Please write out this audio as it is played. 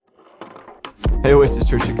Hey, Oasis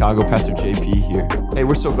Church Chicago, Pastor JP here. Hey,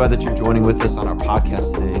 we're so glad that you're joining with us on our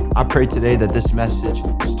podcast today. I pray today that this message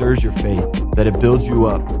stirs your faith, that it builds you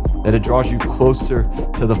up, that it draws you closer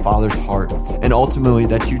to the Father's heart, and ultimately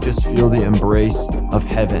that you just feel the embrace of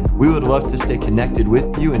heaven. We would love to stay connected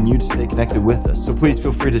with you and you to stay connected with us. So please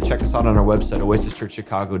feel free to check us out on our website,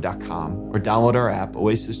 oasischurchchicago.com, or download our app,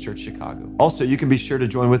 Oasis Church Chicago. Also, you can be sure to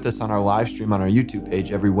join with us on our live stream on our YouTube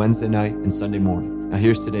page every Wednesday night and Sunday morning. Now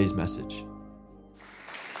here's today's message.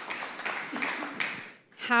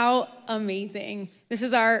 How amazing. This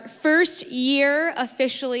is our first year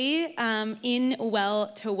officially in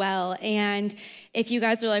Well to Well. And if you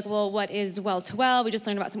guys are like, well, what is Well to Well? We just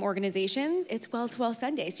learned about some organizations. It's Well to Well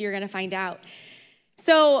Sunday, so you're going to find out.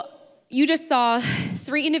 So you just saw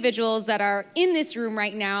 3 individuals that are in this room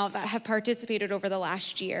right now that have participated over the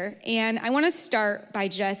last year. And I want to start by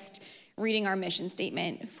just reading our mission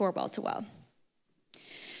statement for Well to Well.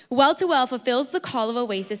 Well to Well fulfills the call of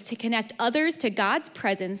Oasis to connect others to God's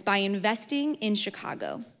presence by investing in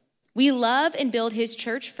Chicago. We love and build his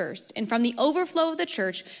church first, and from the overflow of the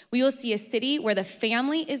church, we will see a city where the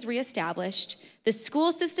family is reestablished, the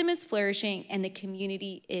school system is flourishing, and the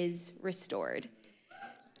community is restored.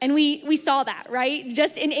 And we saw that, right?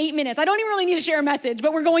 Just in 8 minutes. I don't even really need to share a message,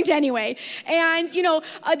 but we're going to anyway. And,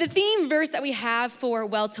 the theme verse that we have for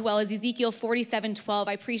Well to Well is Ezekiel 47:12.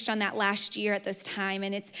 I preached on that last year at this time.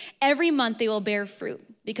 And it's every month they will bear fruit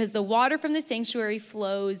because the water from the sanctuary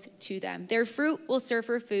flows to them. Their fruit will serve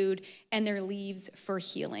for food and their leaves for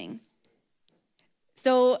healing.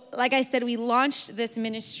 So, like I said, we launched this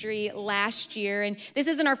ministry last year, and this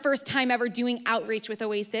isn't our first time ever doing outreach with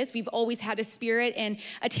Oasis. We've always had a spirit and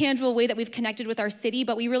a tangible way that we've connected with our city,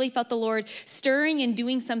 but we really felt the Lord stirring and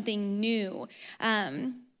doing something new.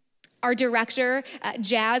 Our director,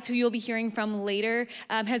 Jazz, who you'll be hearing from later,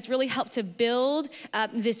 has really helped to build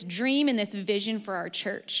this dream and this vision for our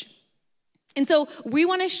church. And so we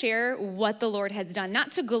want to share what the Lord has done,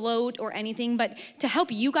 not to gloat or anything, but to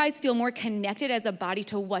help you guys feel more connected as a body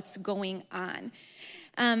to what's going on.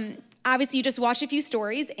 Obviously, you just watched a few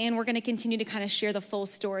stories, and we're going to continue to kind of share the full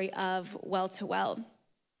story of Well to Well.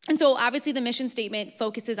 And so obviously the mission statement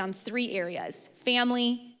focuses on 3 areas: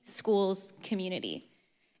 family, schools, community.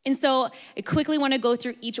 And so I quickly want to go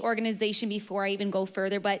through each organization before I even go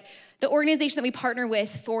further, but the organization that we partner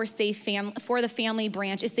with for the family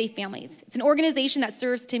branch is Safe Families. It's an organization that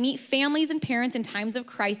serves to meet families and parents in times of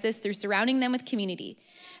crisis through surrounding them with community.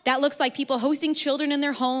 That looks like people hosting children in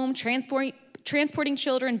their home, transporting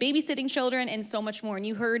children, babysitting children, and so much more. And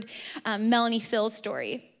you heard Melanie Phil's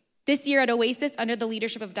story. This year at Oasis, under the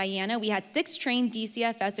leadership of Diana, we had 6 trained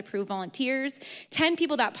DCFS-approved volunteers, 10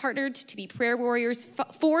 people that partnered to be prayer warriors,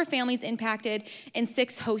 4 families impacted, and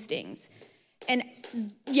 6 hostings. And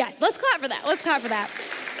yes, let's clap for that. Let's clap for that.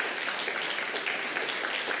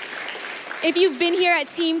 If you've been here at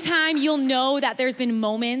Team Time, you'll know that there's been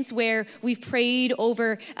moments where we've prayed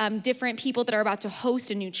over different people that are about to host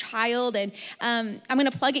a new child. And I'm going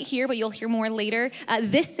to plug it here, but you'll hear more later.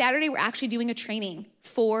 This Saturday, we're actually doing a training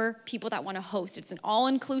for people that want to host. It's an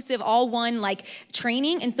all-inclusive, all-one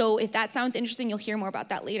training. And so if that sounds interesting, you'll hear more about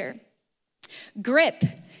that later. GRIP,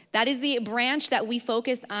 that is the branch that we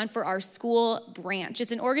focus on for our school branch.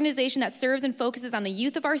 It's an organization that serves and focuses on the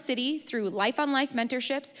youth of our city through life-on-life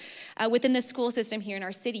mentorships within the school system here in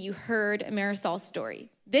our city. You heard Marisol's story.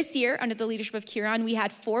 This year, under the leadership of Kieran, we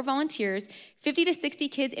had 4 volunteers, 50 to 60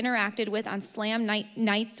 kids interacted with on Slam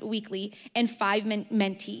nights weekly, and 5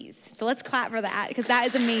 mentees. So let's clap for that, because that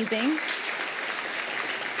is amazing.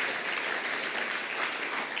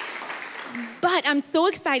 But I'm so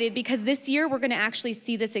excited because this year we're going to actually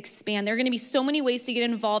see this expand. There are going to be so many ways to get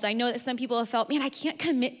involved. I know that some people have felt, man, I can't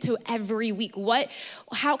commit to every week.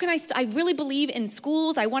 How can I really believe in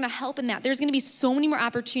schools. I want to help in that. There's going to be so many more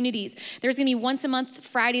opportunities. There's going to be once a month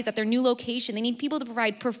Fridays at their new location. They need people to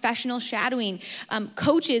provide professional shadowing,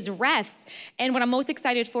 coaches, refs. And what I'm most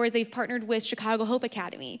excited for is they've partnered with Chicago Hope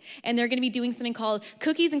Academy. And they're going to be doing something called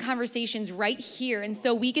Cookies and Conversations right here. And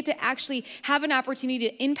so we get to actually have an opportunity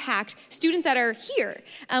to impact students that are here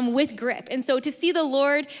with GRIP. And so to see the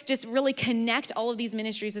Lord just really connect all of these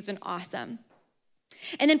ministries has been awesome.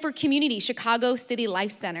 And then for community, Chicago City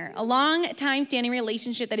Life Center, a long-time standing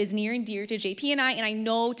relationship that is near and dear to JP and I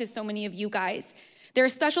know to so many of you guys. They're a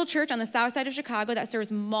special church on the south side of Chicago that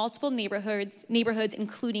serves multiple neighborhoods,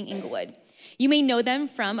 including Inglewood. You may know them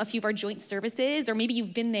from a few of our joint services, or maybe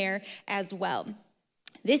you've been there as well.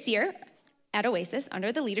 This year, at Oasis,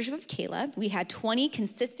 under the leadership of Caleb, we had 20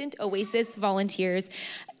 consistent Oasis volunteers.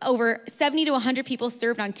 Over 70 to 100 people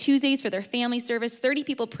served on Tuesdays for their family service. 30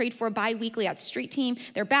 people prayed for bi-weekly at street team,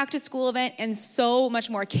 their back to school event, and so much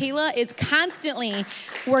more. Kayla is constantly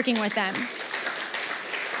working with them.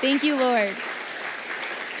 Thank you, Lord.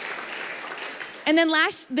 And then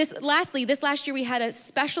lastly, this last year we had a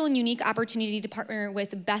special and unique opportunity to partner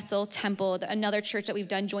with Bethel Temple, another church that we've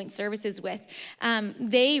done joint services with.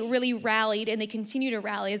 They really rallied, and they continue to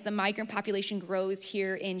rally as the migrant population grows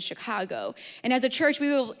here in Chicago. And as a church,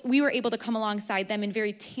 we were able to come alongside them in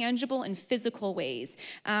very tangible and physical ways.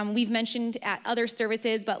 We've mentioned at other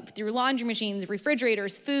services, but through laundry machines,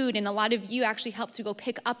 refrigerators, food, and a lot of you actually helped to go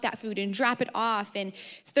pick up that food and drop it off. And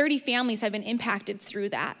 30 families have been impacted through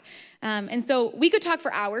that. And so we could talk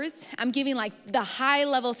for hours. I'm giving like the high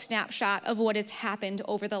level snapshot of what has happened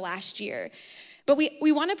over the last year. But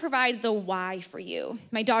we want to provide the why for you.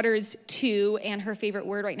 My daughter's 2, and her favorite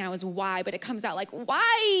word right now is why, but it comes out like,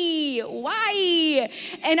 why?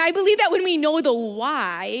 And I believe that when we know the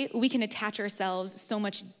why, we can attach ourselves so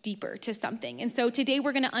much deeper to something. And so today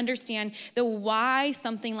we're going to understand the why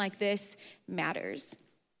something like this matters.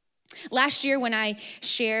 Last year when I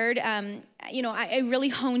shared, I really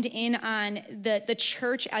honed in on the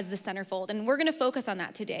church as the centerfold, and we're going to focus on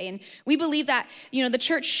that today. And we believe that, the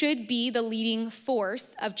church should be the leading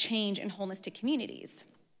force of change and wholeness to communities.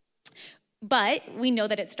 But we know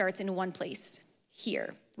that it starts in one place,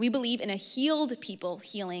 here. We believe in a healed people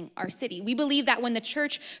healing our city. We believe that when the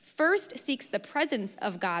church first seeks the presence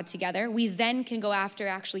of God together, we then can go after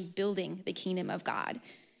actually building the kingdom of God.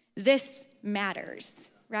 This matters.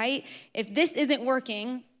 Right? If this isn't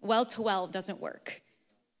working, well doesn't work.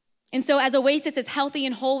 And so as Oasis is healthy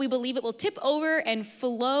and whole, we believe it will tip over and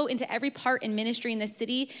flow into every part and ministry in the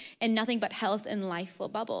city, and nothing but health and life will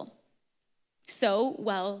bubble. So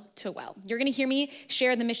well. You're going to hear me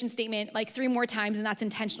share the mission statement like 3 more times, and that's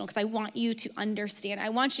intentional because I want you to understand.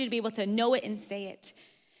 I want you to be able to know it and say it.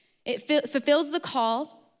 It fulfills the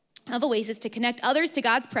call of Oasis to connect others to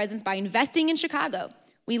God's presence by investing in Chicago.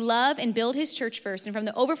 We love and build his church first, and from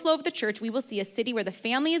the overflow of the church, we will see a city where the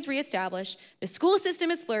family is reestablished, the school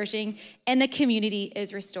system is flourishing, and the community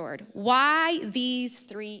is restored. Why these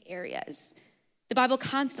 3 areas? The Bible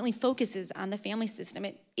constantly focuses on the family system.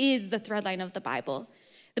 It is the thread line of the Bible.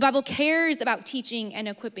 The Bible cares about teaching and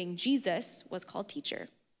equipping. Jesus was called teacher.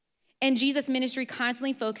 And Jesus' ministry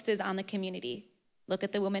constantly focuses on the community. Look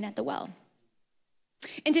at the woman at the well.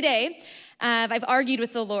 And today, I've argued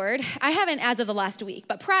with the Lord. I haven't as of the last week,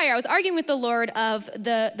 but prior, I was arguing with the Lord of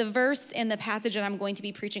the verse and the passage that I'm going to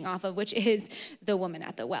be preaching off of, which is the woman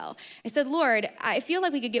at the well. I said, Lord, I feel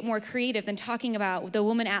like we could get more creative than talking about the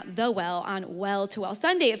woman at the well on Well to Well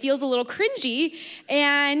Sunday. It feels a little cringy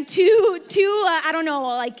and I don't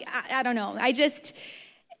know.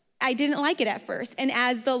 I didn't like it at first. And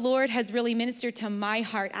as the Lord has really ministered to my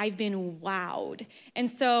heart, I've been wowed. And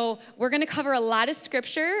so we're going to cover a lot of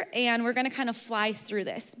scripture, and we're going to kind of fly through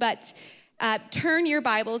this. But turn your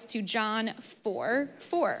Bibles to John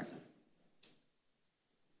 4:4.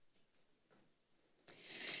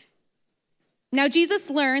 Now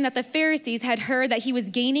Jesus learned that the Pharisees had heard that he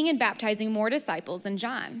was gaining and baptizing more disciples than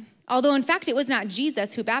John. Although in fact it was not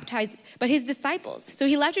Jesus who baptized, but his disciples. So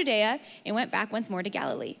he left Judea and went back once more to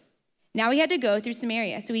Galilee. Now he had to go through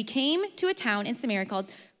Samaria. So he came to a town in Samaria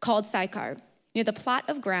called Sychar, near the plot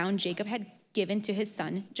of ground Jacob had given to his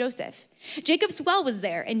son Joseph. Jacob's well was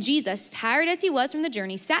there, and Jesus, tired as he was from the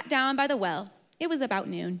journey, sat down by the well. It was about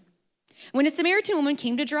noon. When a Samaritan woman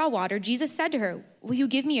came to draw water, Jesus said to her, "Will you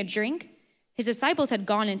give me a drink?" His disciples had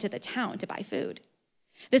gone into the town to buy food.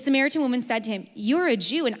 The Samaritan woman said to him, "You're a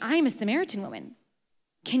Jew, and I'm a Samaritan woman.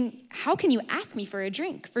 How can you ask me for a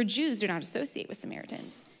drink? For Jews do not associate with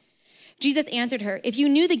Samaritans." Jesus answered her, "If you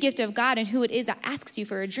knew the gift of God and who it is that asks you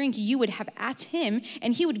for a drink, you would have asked him,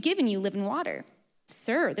 and he would have given you living water."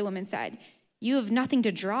 "Sir," the woman said, "you have nothing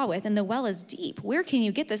to draw with, and the well is deep. Where can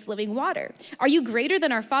you get this living water? Are you greater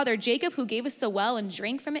than our father Jacob, who gave us the well and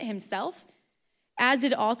drank from it himself, as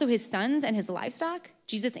did also his sons and his livestock?"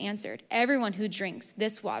 Jesus answered, "Everyone who drinks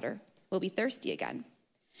this water will be thirsty again.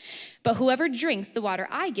 But whoever drinks the water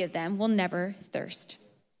I give them will never thirst.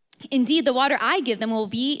 Indeed, the water I give them will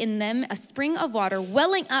be in them a spring of water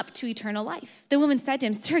welling up to eternal life." The woman said to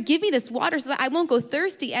him, "Sir, give me this water so that I won't go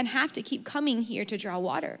thirsty and have to keep coming here to draw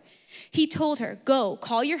water." He told her, "Go,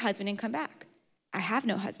 call your husband and come back." "I have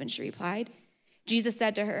no husband," she replied. Jesus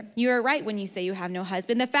said to her, "You are right when you say you have no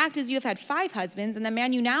husband. The fact is you have had 5 husbands, and the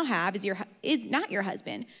man you now have is not your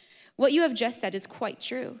husband. What you have just said is quite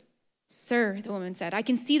true." Sir, the woman said, I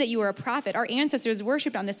can see that you are a prophet. Our ancestors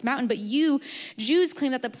worshipped on this mountain, but you Jews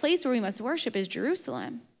claim that the place where we must worship is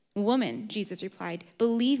Jerusalem. Woman, Jesus replied,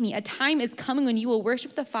 believe me, a time is coming when you will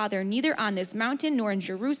worship the Father neither on this mountain nor in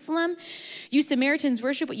Jerusalem. You Samaritans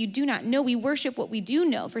worship what you do not know. We worship what we do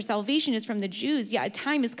know, for salvation is from the Jews. Yet a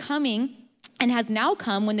time is coming and has now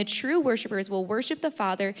come when the true worshipers will worship the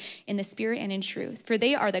Father in the Spirit and in truth, for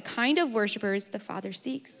they are the kind of worshipers the Father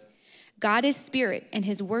seeks. God is spirit, and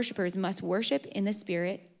his worshipers must worship in the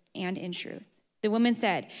Spirit and in truth. The woman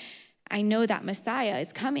said, I know that Messiah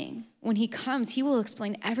is coming. When he comes, he will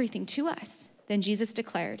explain everything to us. Then Jesus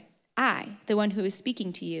declared, I, the one who is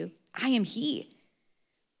speaking to you, I am he.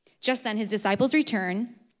 Just then his disciples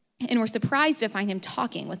returned and were surprised to find him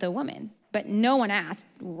talking with a woman. But no one asked,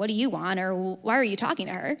 what do you want, or why are you talking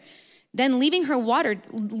to her? Then leaving her water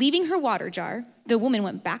jar, the woman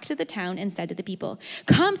went back to the town and said to the people,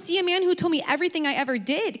 come see a man who told me everything I ever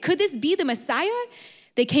did. Could this be the Messiah?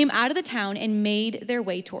 They came out of the town and made their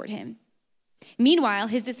way toward him. Meanwhile,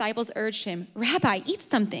 his disciples urged him, Rabbi, eat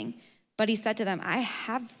something. But he said to them, I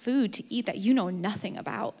have food to eat that you know nothing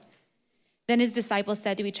about. Then his disciples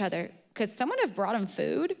said to each other, could someone have brought him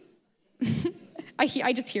food?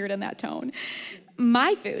 I just hear it in that tone.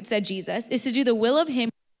 My food, said Jesus, is to do the will of him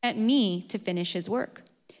who sent me to finish his work.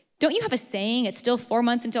 Don't you have a saying, it's still 4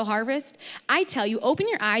 months until harvest? I tell you, open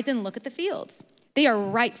your eyes and look at the fields. They are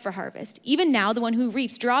ripe for harvest. Even now, the one who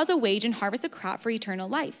reaps draws a wage and harvests a crop for eternal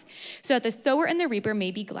life, so that the sower and the reaper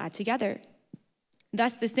may be glad together.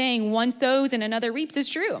 Thus the saying, one sows and another reaps is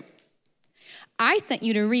true. I sent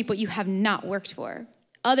you to reap what you have not worked for.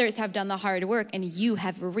 Others have done the hard work, and you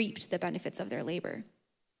have reaped the benefits of their labor.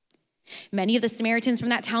 Many of the Samaritans from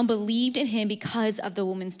that town believed in him because of the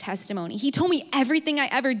woman's testimony. He told me everything I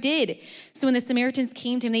ever did. So when the Samaritans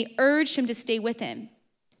came to him, they urged him to stay with him.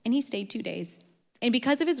 And he stayed 2 days. And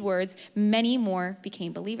because of his words, many more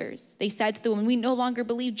became believers. They said to the woman, we no longer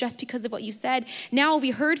believe just because of what you said. Now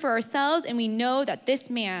we heard for ourselves, and we know that this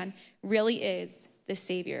man really is the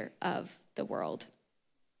Savior of the world.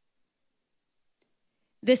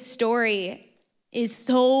 This story is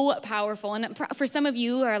so powerful. And for some of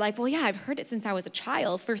you who are like, well, yeah, I've heard it since I was a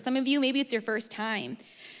child. For some of you, maybe it's your first time.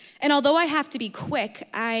 And although I have to be quick,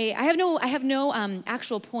 I have no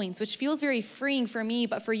actual points, which feels very freeing for me,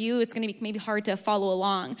 but for you, it's going to be maybe hard to follow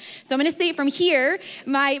along. So I'm going to say it from here.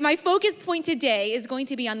 My focus point today is going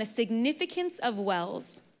to be on the significance of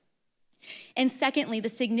wells. And secondly, the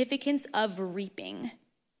significance of reaping.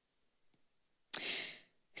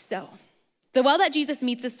 So, the well that Jesus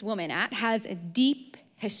meets this woman at has a deep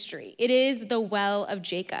history. It is the well of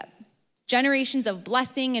Jacob. Generations of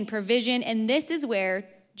blessing and provision, and this is where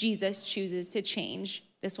Jesus chooses to change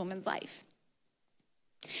this woman's life.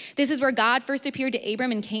 This is where God first appeared to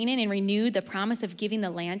Abram in Canaan and renewed the promise of giving the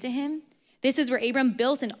land to him. This is where Abram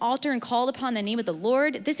built an altar and called upon the name of the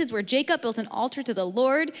Lord. This is where Jacob built an altar to the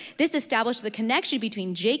Lord. This established the connection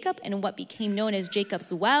between Jacob and what became known as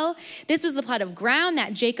Jacob's well. This was the plot of ground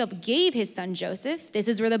that Jacob gave his son Joseph. This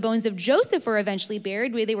is where the bones of Joseph were eventually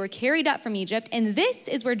buried, where they were carried up from Egypt. And this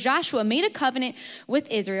is where Joshua made a covenant with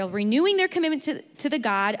Israel, renewing their commitment to the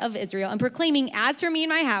God of Israel and proclaiming, as for me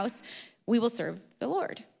and my house, we will serve the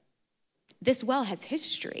Lord. This well has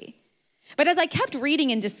history. But as I kept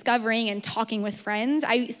reading and discovering and talking with friends,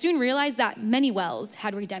 I soon realized that many wells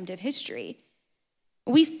had redemptive history.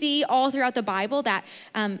 We see all throughout the Bible that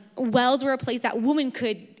wells were a place that women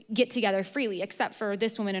could get together freely, except for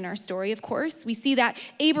this woman in our story, of course. We see that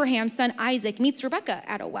Abraham's son Isaac meets Rebekah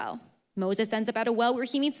at a well. Moses ends up at a well where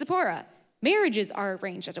he meets Zipporah. Marriages are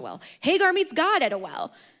arranged at a well. Hagar meets God at a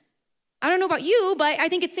well. I don't know about you, but I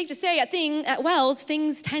think it's safe to say at wells,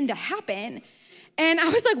 things tend to happen. And I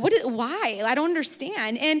was like, why? I don't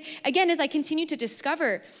understand. And again, as I continued to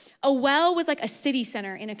discover, a well was like a city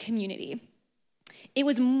center in a community. It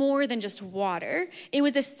was more than just water. It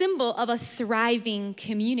was a symbol of a thriving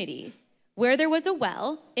community. Where there was a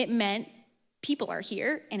well, it meant people are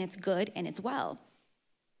here and it's good and it's well.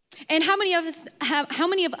 And how many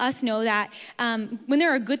of us know that when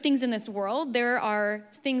there are good things in this world, there are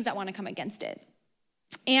things that want to come against it?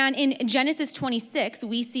 And in Genesis 26,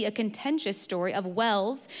 we see a contentious story of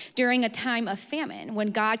wells during a time of famine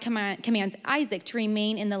when God commands Isaac to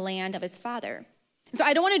remain in the land of his father. So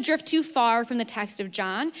I don't want to drift too far from the text of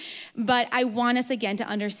John, but I want us again to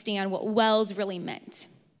understand what wells really meant.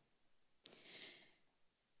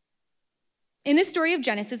 In this story of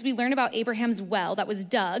Genesis, we learn about Abraham's well that was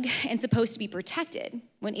dug and supposed to be protected.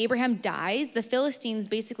 When Abraham dies, the Philistines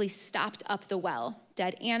basically stopped up the well.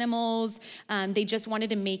 Dead animals, they just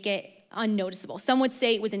wanted to make it unnoticeable. Some would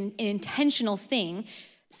say it was an intentional thing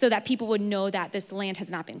so that people would know that this land has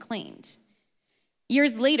not been claimed.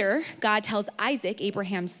 Years later, God tells Isaac,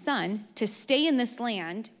 Abraham's son, to stay in this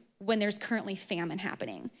land when there's currently famine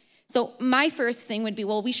happening. So my first thing would be,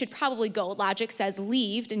 well, we should probably go. Logic says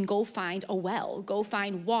leave and go find a well, go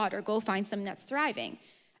find water, go find something that's thriving.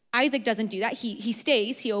 Isaac doesn't do that. He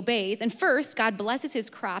stays, he obeys. And first, God blesses his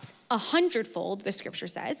crops 100-fold, the scripture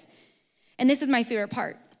says. And this is my favorite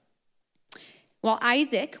part. While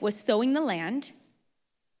Isaac was sowing the land,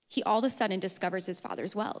 he all of a sudden discovers his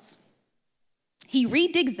father's wells. He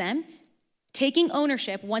redigs them, taking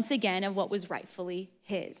ownership once again of what was rightfully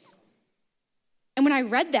his. And when I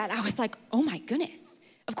read that, I was like, oh my goodness.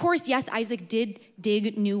 Of course, yes, Isaac did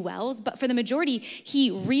dig new wells, but for the majority,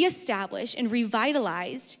 he reestablished and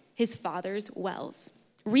revitalized his father's wells,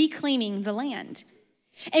 reclaiming the land.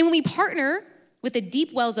 And when we partner with the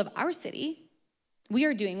deep wells of our city, we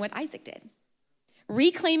are doing what Isaac did.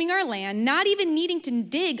 Reclaiming our land, not even needing to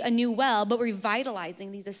dig a new well, but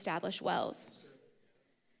revitalizing these established wells.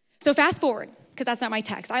 So fast forward, because that's not my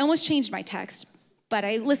text. I almost changed my text, but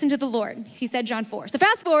I listened to the Lord. He said John 4. So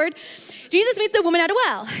fast forward, Jesus meets a woman at a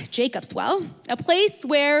well, Jacob's well, a place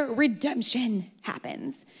where redemption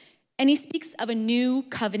happens. And he speaks of a new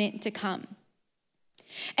covenant to come.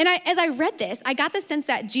 And as I read this, I got the sense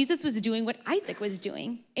that Jesus was doing what Isaac was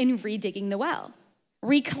doing in redigging the well,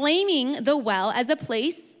 reclaiming the well as a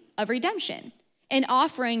place of redemption and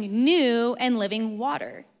offering new and living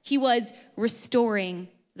water. He was restoring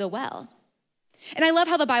the well. And I love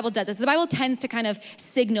how the Bible does this. The Bible tends to kind of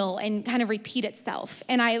signal and kind of repeat itself.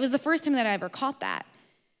 And it was the first time that I ever caught that.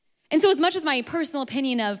 And so as much as my personal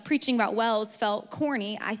opinion of preaching about wells felt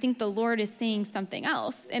corny, I think the Lord is saying something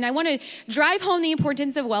else. And I want to drive home the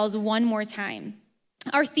importance of wells one more time.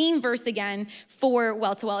 Our theme verse again for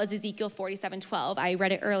well to well is Ezekiel 47:12. I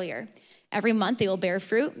read it earlier. Every month they will bear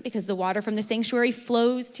fruit because the water from the sanctuary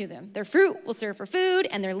flows to them. Their fruit will serve for food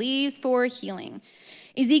and their leaves for healing.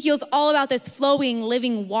 Ezekiel's all about this flowing,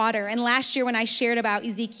 living water. And last year when I shared about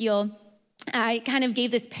Ezekiel, I kind of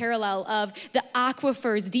gave this parallel of the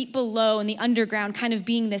aquifers deep below in the underground kind of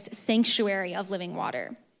being this sanctuary of living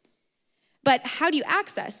water. But how do you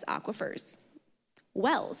access aquifers?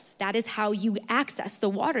 Wells. That is how you access the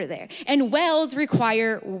water there. And wells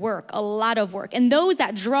require work, a lot of work. And those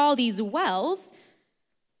that draw these wells,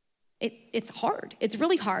 it's hard. It's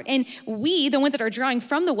really hard. And we, the ones that are drawing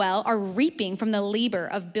from the well, are reaping from the labor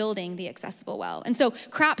of building the accessible well. And so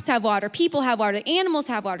crops have water, people have water, animals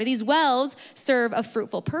have water. These wells serve a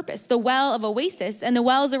fruitful purpose. The well of Oasis and the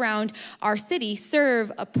wells around our city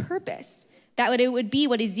serve a purpose. That it would be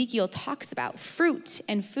what Ezekiel talks about, fruit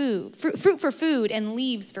and food, fruit for food and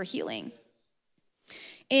leaves for healing.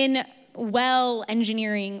 In well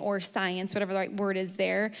engineering or science, whatever the right word is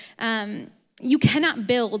there, you cannot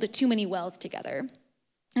build too many wells together.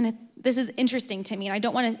 And this is interesting to me, and I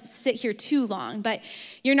don't want to sit here too long, but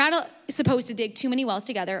you're not supposed to dig too many wells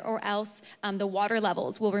together or else the water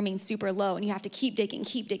levels will remain super low, and you have to keep digging,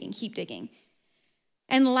 keep digging, keep digging.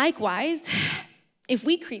 And likewise, if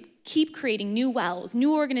we keep creating new wells,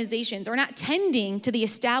 new organizations, or not tending to the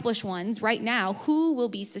established ones right now, who will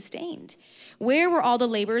be sustained? Where will all the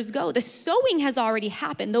laborers go? The sowing has already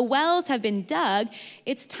happened. The wells have been dug.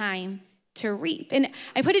 It's time to reap. And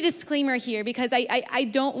I put a disclaimer here because I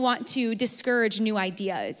don't want to discourage new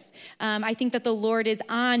ideas. I think that the Lord is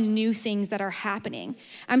on new things that are happening.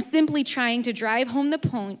 I'm simply trying to drive home the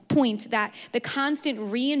point that the constant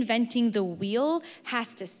reinventing the wheel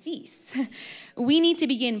has to cease. We need to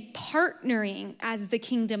begin partnering as the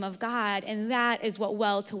kingdom of God, and that is what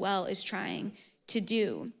Well to Well is trying to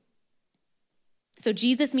do. So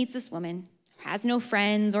Jesus meets this woman, has no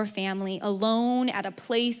friends or family, alone at a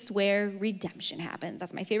place where redemption happens.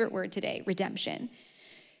 That's my favorite word today, redemption.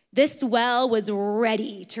 This well was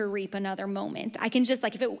ready to reap another moment. I can just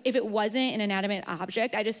if it wasn't an inanimate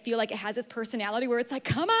object, I just feel like it has this personality where it's like,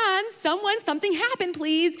 come on, something happened,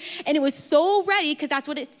 please. And it was so ready because that's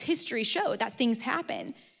what its history showed, that things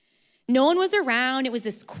happen. No one was around. It was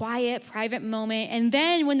this quiet, private moment. And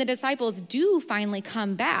then when the disciples do finally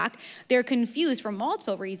come back, they're confused for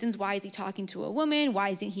multiple reasons. Why is he talking to a woman? Why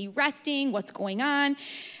isn't he resting? What's going on?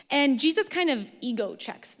 And Jesus kind of ego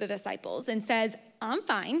checks the disciples and says, I'm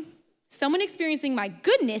fine. Someone experiencing my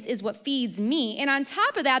goodness is what feeds me. And on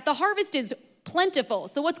top of that, the harvest is plentiful.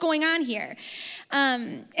 So what's going on here?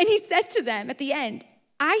 And he says to them at the end,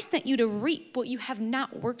 I sent you to reap what you have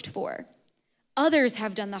not worked for. Others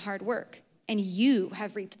have done the hard work, and you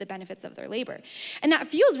have reaped the benefits of their labor. And that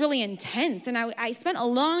feels really intense. And I spent a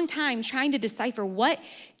long time trying to decipher what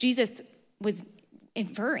Jesus was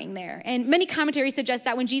inferring there? And many commentaries suggest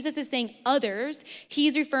that when Jesus is saying others,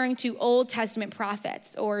 he's referring to Old Testament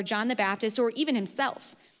prophets or John the Baptist or even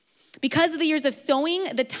himself. Because of the years of sowing,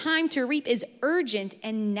 the time to reap is urgent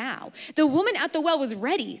and now. The woman at the well was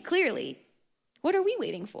ready, clearly. What are we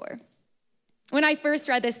waiting for? When I first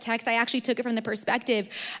read this text, I actually took it from the perspective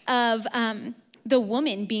of the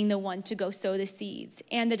woman being the one to go sow the seeds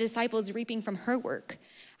and the disciples reaping from her work.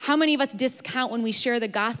 How many of us discount when we share the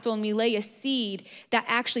gospel and we lay a seed that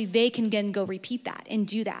actually they can then go repeat that and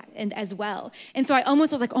do that and as well? And so I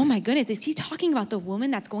almost was like, oh my goodness, is he talking about the woman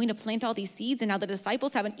that's going to plant all these seeds and now the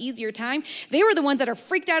disciples have an easier time? They were the ones that are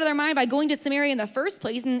freaked out of their mind by going to Samaria in the first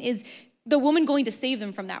place, and is the woman going to save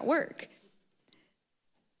them from that work?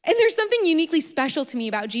 And there's something uniquely special to me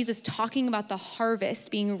about Jesus talking about the harvest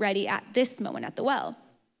being ready at this moment at the well.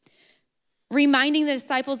 Reminding the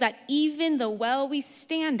disciples that even the well we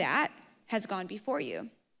stand at has gone before you.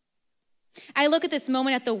 I look at this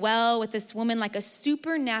moment at the well with this woman like a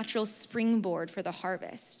supernatural springboard for the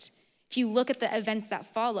harvest. If you look at the events that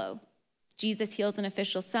follow, Jesus heals an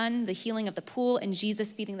official son, the healing of the pool, and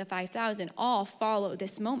Jesus feeding the 5,000 all follow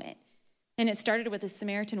this moment. And it started with a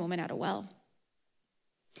Samaritan woman at a well.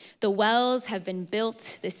 The wells have been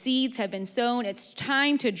built, the seeds have been sown. It's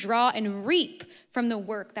time to draw and reap from the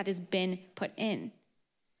work that has been put in.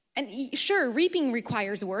 And sure, reaping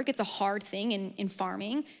requires work. It's a hard thing in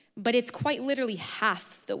farming, but it's quite literally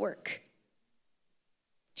half the work.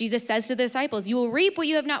 Jesus says to the disciples, you will reap what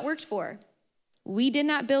you have not worked for. We did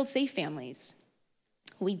not build Safe Families.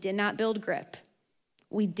 We did not build GRIP.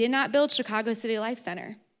 We did not build Chicago City Life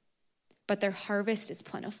Center, but their harvest is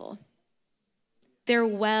plentiful. Their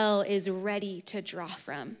well is ready to draw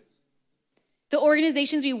from. The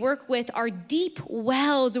organizations we work with are deep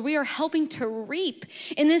wells where we are helping to reap.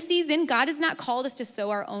 In this season, God has not called us to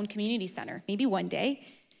sow our own community center, maybe one day.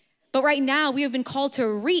 But right now, we have been called to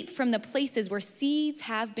reap from the places where seeds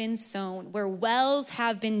have been sown, where wells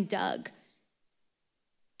have been dug.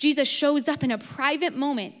 Jesus shows up in a private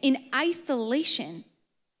moment in isolation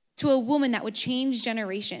to a woman that would change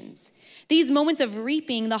generations. These moments of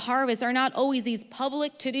reaping the harvest are not always these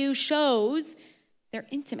public to-do shows. They're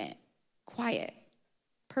intimate, quiet,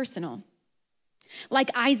 personal. Like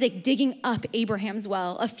Isaac digging up Abraham's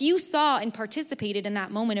well. A few saw and participated in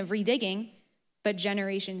that moment of redigging, but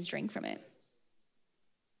generations drank from it.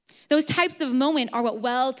 Those types of moments are what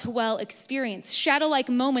well-to-well experience, shadow-like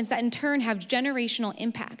moments that in turn have generational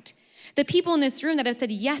impact. The people in this room that have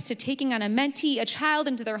said yes to taking on a mentee, a child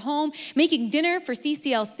into their home, making dinner for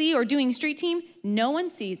CCLC or doing street team, no one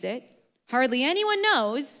sees it, hardly anyone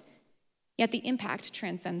knows, yet the impact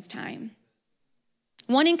transcends time.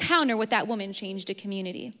 One encounter with that woman changed a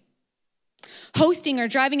community. Hosting or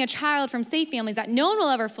driving a child from Safe Families that no one will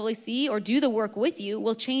ever fully see or do the work with you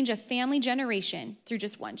will change a family generation through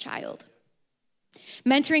just one child.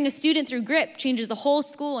 Mentoring a student through GRIP changes a whole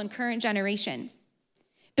school and current generation.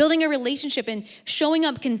 Building a relationship and showing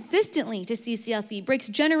up consistently to CCLC breaks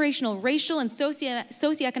generational racial and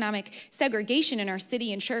socioeconomic segregation in our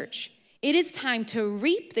city and church. It is time to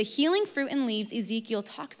reap the healing fruit and leaves Ezekiel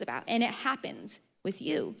talks about, and it happens with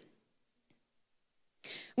you.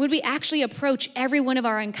 Would we actually approach every one of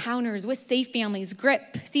our encounters with Safe Families,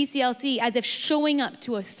 GRIP, CCLC, as if showing up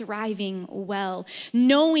to a thriving well,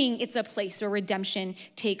 knowing it's a place where redemption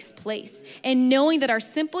takes place, and knowing that our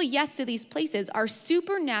simple yes to these places are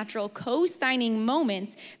supernatural co-signing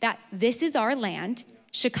moments that this is our land,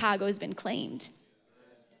 Chicago has been claimed.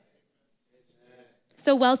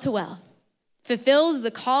 So well to well fulfills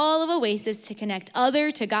the call of Oasis to connect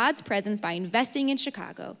other to God's presence by investing in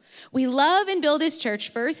Chicago. We love and build his church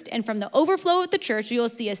first, and from the overflow of the church, we will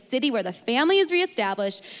see a city where the family is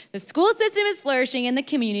reestablished, the school system is flourishing, and the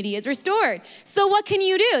community is restored. So what can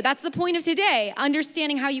you do? That's the point of today,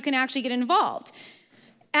 understanding how you can actually get involved.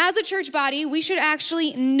 As a church body, we should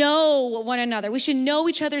actually know one another. We should know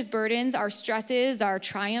each other's burdens, our stresses, our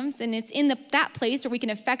triumphs, and it's in that place where we can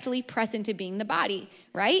effectively press into being the body,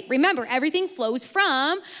 right? Remember, everything flows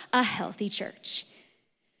from a healthy church.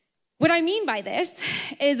 What I mean by this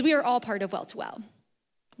is we are all part of Well to Well.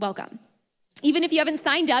 Welcome. Even if you haven't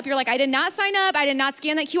signed up, you're like, I did not sign up. I did not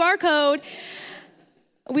scan that QR code.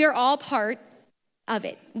 We are all part of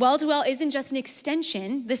it. Well to Well isn't just an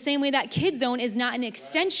extension, the same way that Kid Zone is not an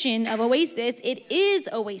extension of Oasis, it is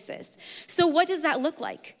Oasis. So what does that look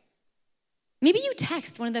like? Maybe you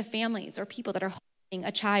text one of the families or people that are holding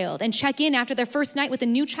a child and check in after their first night with a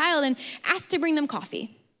new child and ask to bring them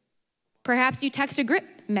coffee. Perhaps you text a GRIP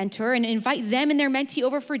mentor and invite them and their mentee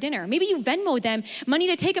over for dinner. Maybe you Venmo them money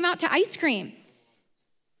to take them out to ice cream.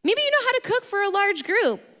 Maybe you know how to cook for a large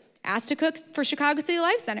group. Ask to cook for Chicago City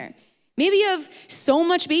Life Center. Maybe you have so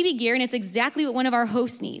much baby gear and it's exactly what one of our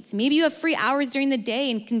hosts needs. Maybe you have free hours during the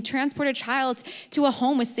day and can transport a child to a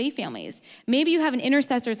home with safe families. Maybe you have an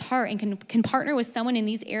intercessor's heart and can partner with someone in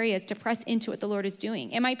these areas to press into what the Lord is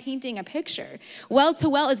doing. Am I painting a picture? Well to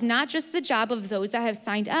well is not just the job of those that have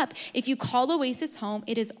signed up. If you call Oasis home,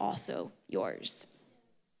 it is also yours.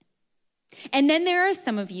 And then there are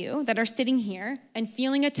some of you that are sitting here and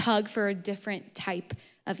feeling a tug for a different type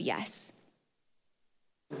of yes.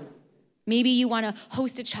 Maybe you want to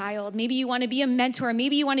host a child. Maybe you want to be a mentor.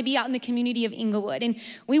 Maybe you want to be out in the community of Inglewood. And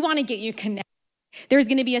we want to get you connected. There's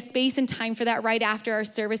going to be a space and time for that right after our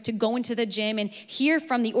service to go into the gym and hear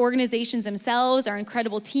from the organizations themselves, our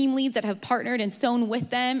incredible team leads that have partnered and sown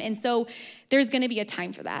with them. And so there's going to be a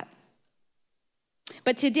time for that.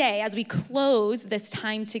 But today, as we close this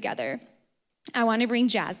time together, I want to bring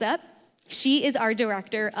Jazz up. She is our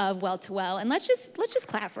director of Well to Well. And let's just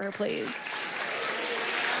clap for her, please.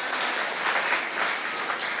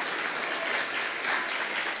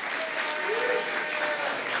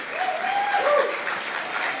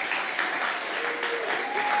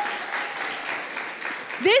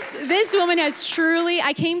 This woman has truly,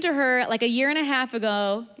 I came to her like a year and a half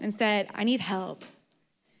ago and said, I need help.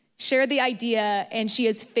 Shared the idea, and she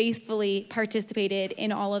has faithfully participated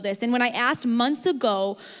in all of this. And when I asked months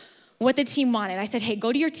ago what the team wanted, I said, hey,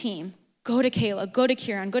 go to your team, go to Kayla, go to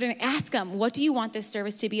Kieran, go to ask them, what do you want this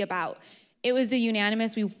service to be about? It was a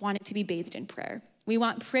unanimous, we want it to be bathed in prayer. We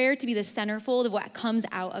want prayer to be the centerfold of what comes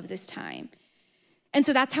out of this time. And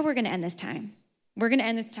so that's how we're going to end this time. We're going to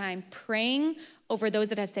end this time praying over those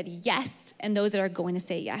that have said yes and those that are going to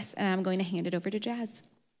say yes. And I'm going to hand it over to Jazz.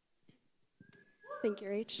 Thank you,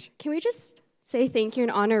 Rach. Can we just say thank you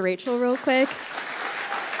and honor Rachel real quick?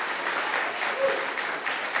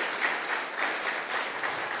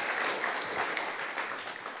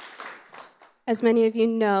 As many of you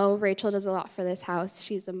know, Rachel does a lot for this house.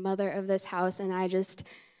 She's the mother of this house, and I just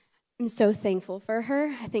am so thankful for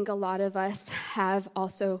her. I think a lot of us have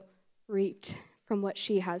also reaped from what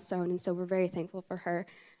she has sown, and so we're very thankful for her.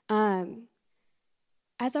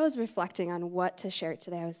 As I was reflecting on what to share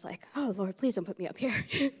today, I was like, oh, Lord, please don't put me up here.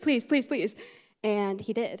 Please, please, please. And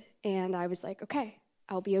he did. And I was like, okay,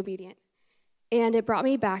 I'll be obedient. And it brought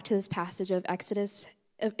me back to this passage of Exodus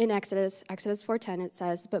 4:10. It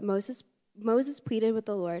says, but Moses pleaded with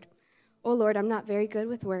the Lord, oh, Lord, I'm not very good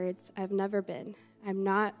with words. I've never been. I'm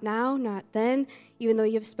not now, not then. Even though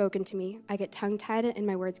you have spoken to me, I get tongue-tied and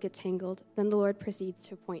my words get tangled. Then the Lord proceeds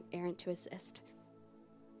to appoint Aaron to assist.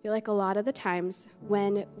 I feel like a lot of the times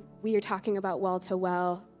when we are talking about well to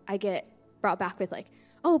well, I get brought back with like,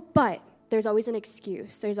 oh, but there's always an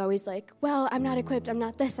excuse. There's always like, well, I'm not equipped. I'm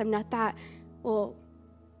not this. I'm not that. Well,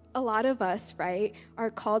 a lot of us, right,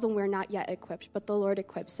 are called when we're not yet equipped, but the Lord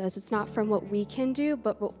equips us. It's not from what we can do,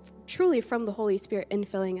 but truly from the Holy Spirit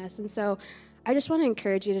infilling us. And so I just want to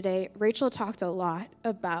encourage you today. Rachel talked a lot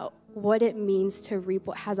about what it means to reap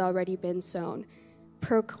what has already been sown,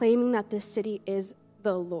 proclaiming that this city is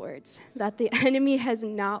the Lord's, that the enemy has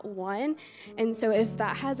not won. And so if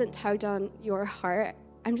that hasn't tugged on your heart,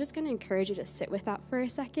 I'm just going to encourage you to sit with that for a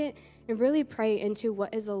second and really pray into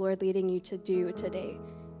what is the Lord leading you to do today.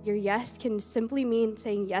 Your yes can simply mean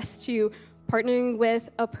saying yes to partnering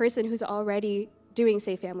with a person who's already doing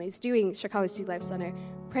Safe Families, doing Chicago City Life Center,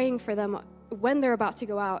 praying for them when they're about to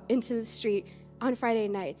go out into the street on Friday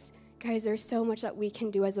nights. Guys, there's so much that we can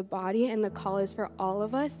do as a body, and the call is for all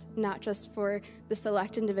of us, not just for the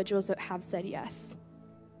select individuals that have said yes.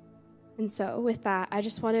 And so with that, I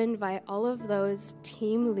just want to invite all of those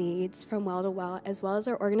team leads from Well to Well, as well as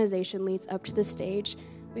our organization leads, up to the stage.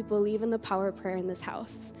 We believe in the power of prayer in this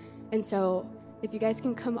house. And so if you guys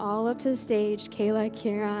can come all up to the stage, Kayla,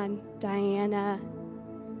 Kieran, Diana,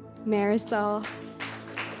 Marisol.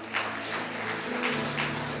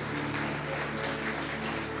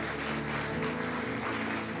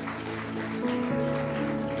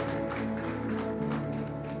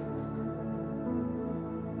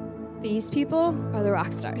 These people are the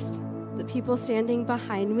rock stars. The people standing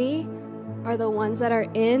behind me are the ones that are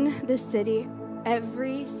in the city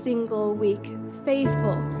every single week,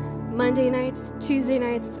 faithful. Monday nights, Tuesday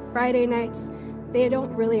nights, Friday nights. They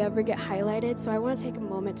don't really ever get highlighted, so I want to take a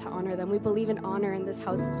moment to honor them. We believe in honor in this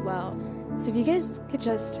house as well. So if you guys could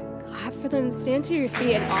just clap for them, stand to your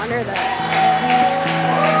feet and honor them.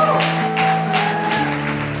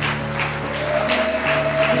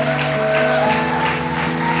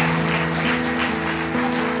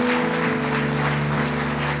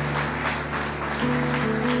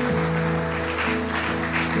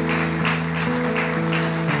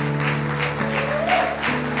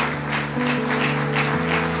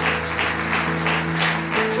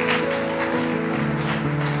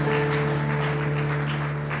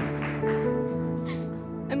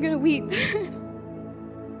 sleep.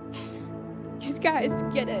 These guys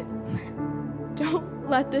get it. Don't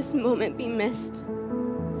let this moment be missed.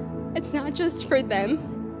 It's not just for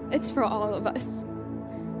them, it's for all of us.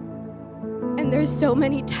 And there's so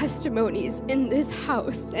many testimonies in this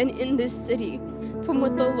house and in this city from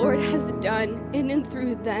what the Lord has done in and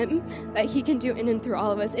through them that he can do in and through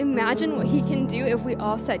all of us. Imagine what he can do if we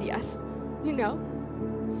all said yes, you know?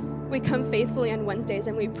 We come faithfully on Wednesdays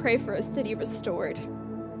and we pray for a city restored.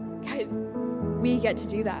 Guys, we get to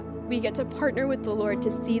do that. We get to partner with the Lord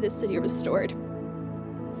to see the city restored.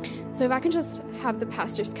 So if I can just have the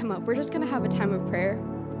pastors come up, we're just going to have a time of prayer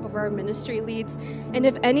over our ministry leads. And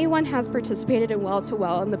if anyone has participated in Well to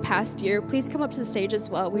Well in the past year, please come up to the stage as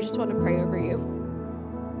well. We just want to pray over you.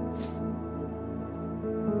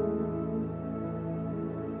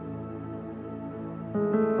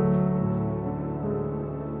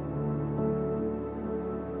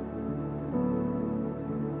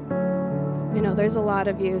 You know, there's a lot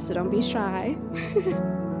of you, so don't be shy.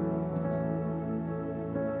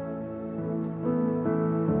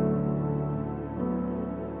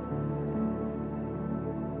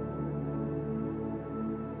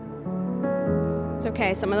 It's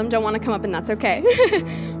okay. Some of them don't want to come up, and that's okay.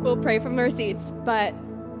 We'll pray from our seats. But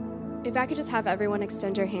if I could just have everyone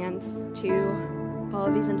extend your hands to all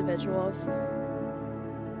of these individuals.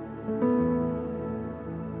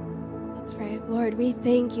 Let's pray. Lord, we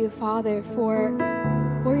thank you, Father, for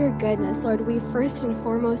your goodness. Lord, we first and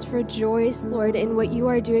foremost rejoice, Lord, in what you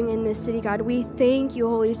are doing in this city, God. We thank you,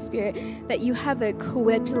 Holy Spirit, that you have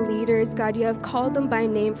equipped leaders, God. You have called them by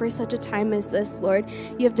name for such a time as this, Lord.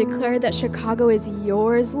 You have declared that Chicago is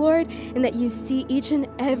yours, Lord, and that you see each and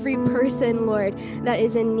every person, Lord, that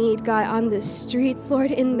is in need, God, on the streets,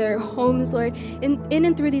 Lord, in their homes, Lord, in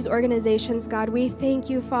and through these organizations, God. We thank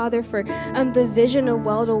you, Father, for the vision of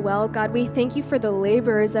Well to Well, God. We thank you for the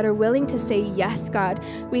laborers that are willing to say yes, God.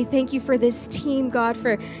 We thank you for this team, God,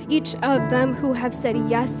 for each of them who have said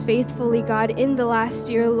yes faithfully, God, in the last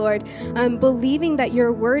year, Lord, believing that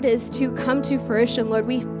your word is to come to fruition, Lord.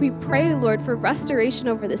 We pray, Lord, for restoration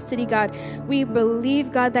over the city, God. We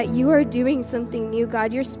believe, God, that you are doing something new,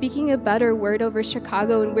 God. You're speaking a better word over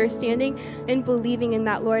Chicago, and we're standing and believing in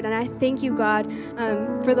that, Lord. And I thank you, God,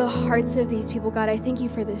 for the hearts of these people, God. I thank you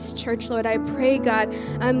for this church, Lord. I pray, God,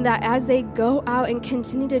 that as they go out and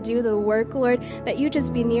continue to do the work, Lord, that you just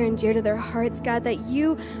be near and dear to their hearts, God, that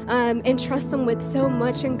you entrust them with so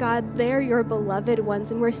much, and God, they're your beloved ones,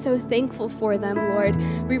 and we're so thankful for them, Lord.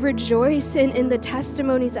 We rejoice in the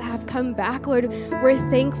testimonies that have come back, Lord. We're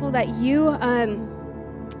thankful that you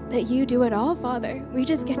do it all, Father. We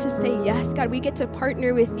just get to say yes, God. We get to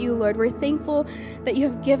partner with you, Lord. We're thankful that you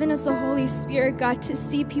have given us the Holy Spirit, God, to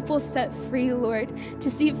see people set free, Lord, to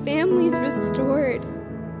see families restored,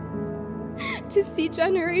 to see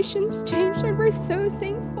generations change, Lord. We're so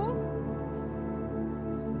thankful.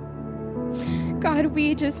 God,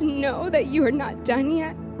 we just know that you are not done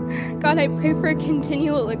yet. God, I pray for a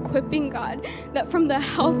continual equipping, God, that from the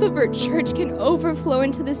health of our church can overflow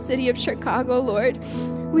into the city of Chicago, Lord.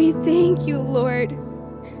 We thank you, Lord.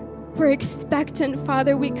 We're expectant,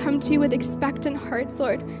 Father. We come to you with expectant hearts,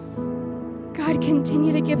 Lord. God,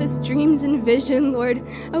 continue to give us dreams and vision, Lord,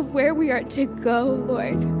 of where we are to go,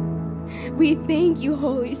 Lord. We thank you,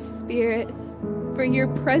 Holy Spirit, for your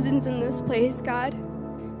presence in this place, God.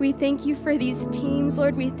 We thank you for these teams,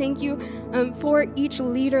 Lord. We thank you for each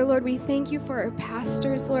leader, Lord. We thank you for our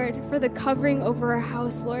pastors, Lord, for the covering over our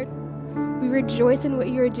house, Lord. We rejoice in what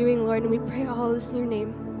you are doing, Lord, and we pray all of this in your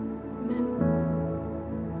name. Amen.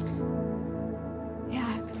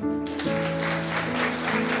 Yeah.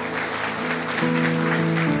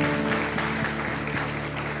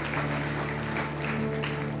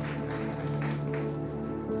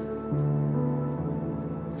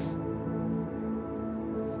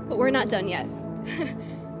 But we're not done yet.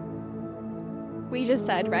 We just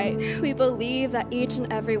said, right? We believe that each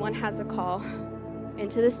and every one has a call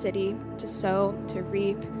into the city to sow, to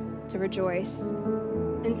reap, to rejoice.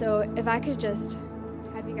 And so if I could just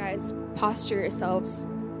have you guys posture yourselves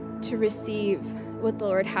to receive what the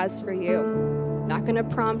Lord has for you. I'm not going to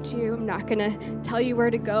prompt you. I'm not going to tell you where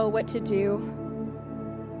to go, what to do.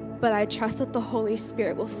 But I trust that the Holy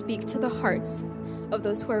Spirit will speak to the hearts of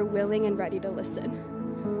those who are willing and ready to listen.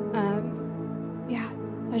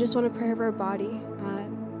 So I just want to pray over our body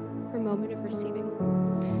for a moment of receiving.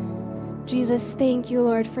 Jesus, thank you,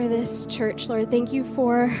 Lord, for this church, Lord. Thank you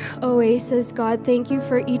for Oasis, God. Thank you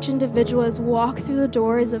for each individual has walked through the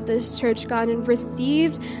doors of this church, God, and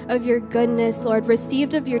received of your goodness, Lord,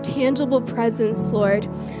 received of your tangible presence, Lord.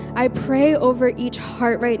 I pray over each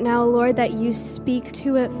heart right now, Lord, that you speak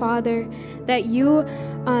to it, Father, that you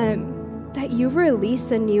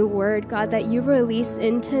release a new word, God, that you release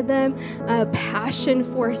into them a passion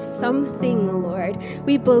for something, Lord.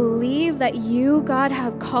 We believe that you, God,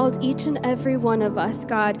 have called each and every one of us,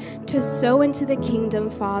 God, to sow into the kingdom,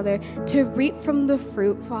 Father, to reap from the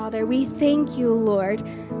fruit, Father. We thank you, Lord.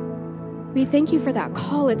 We thank you for that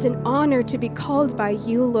call. It's an honor to be called by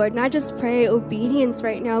you, Lord. And I just pray obedience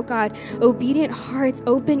right now, God. Obedient hearts,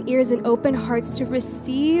 open ears, and open hearts to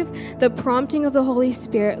receive the prompting of the Holy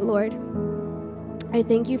Spirit, Lord. I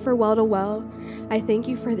thank you for Well to Well. I thank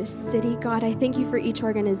you for this city, God. I thank you for each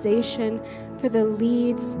organization, for the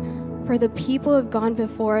leads, for the people who have gone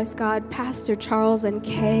before us, God. Pastor Charles and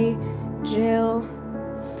Kay, Jill,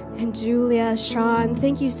 and Julia, Sean,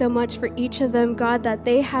 thank you so much for each of them, God, that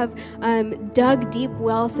they have dug deep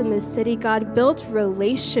wells in this city, God, built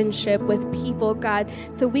relationship with people, God,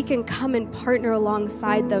 so we can come and partner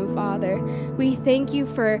alongside them, Father. We thank you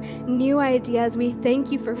for new ideas. We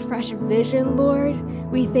thank you for fresh vision, Lord.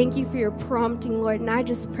 We thank you for your prompting, Lord. And I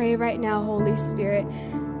just pray right now, Holy Spirit,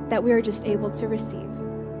 that we are just able to receive.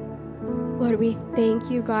 Lord, we thank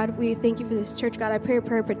you, God. We thank you for this church, God. I pray a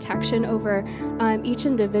prayer of protection over each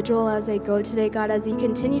individual as they go today, God, as you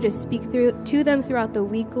continue to speak to them throughout the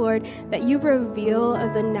week, Lord, that you reveal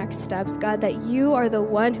of the next steps, God, that you are the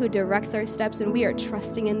one who directs our steps, and we are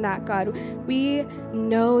trusting in that, God. We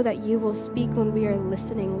know that you will speak when we are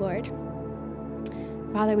listening, Lord.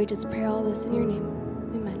 Father, we just pray all this in your name.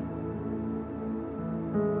 Amen.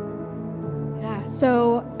 Yeah,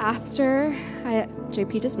 so after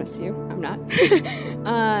JP dismissed you. I'm not.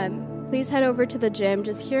 Please head over to the gym.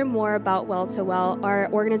 Just hear more about Well to Well. Our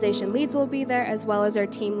organization leads will be there, as well as our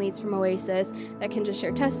team leads from Oasis that can just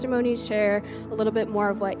share testimonies, share a little bit more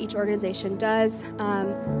of what each organization does.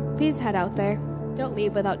 Please head out there. Don't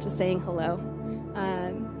leave without just saying hello.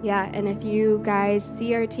 And if you guys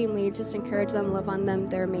see our team leads, just encourage them, love on them.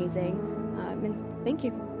 They're amazing. And thank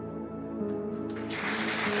you.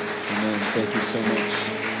 Amen. Thank you so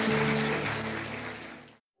much.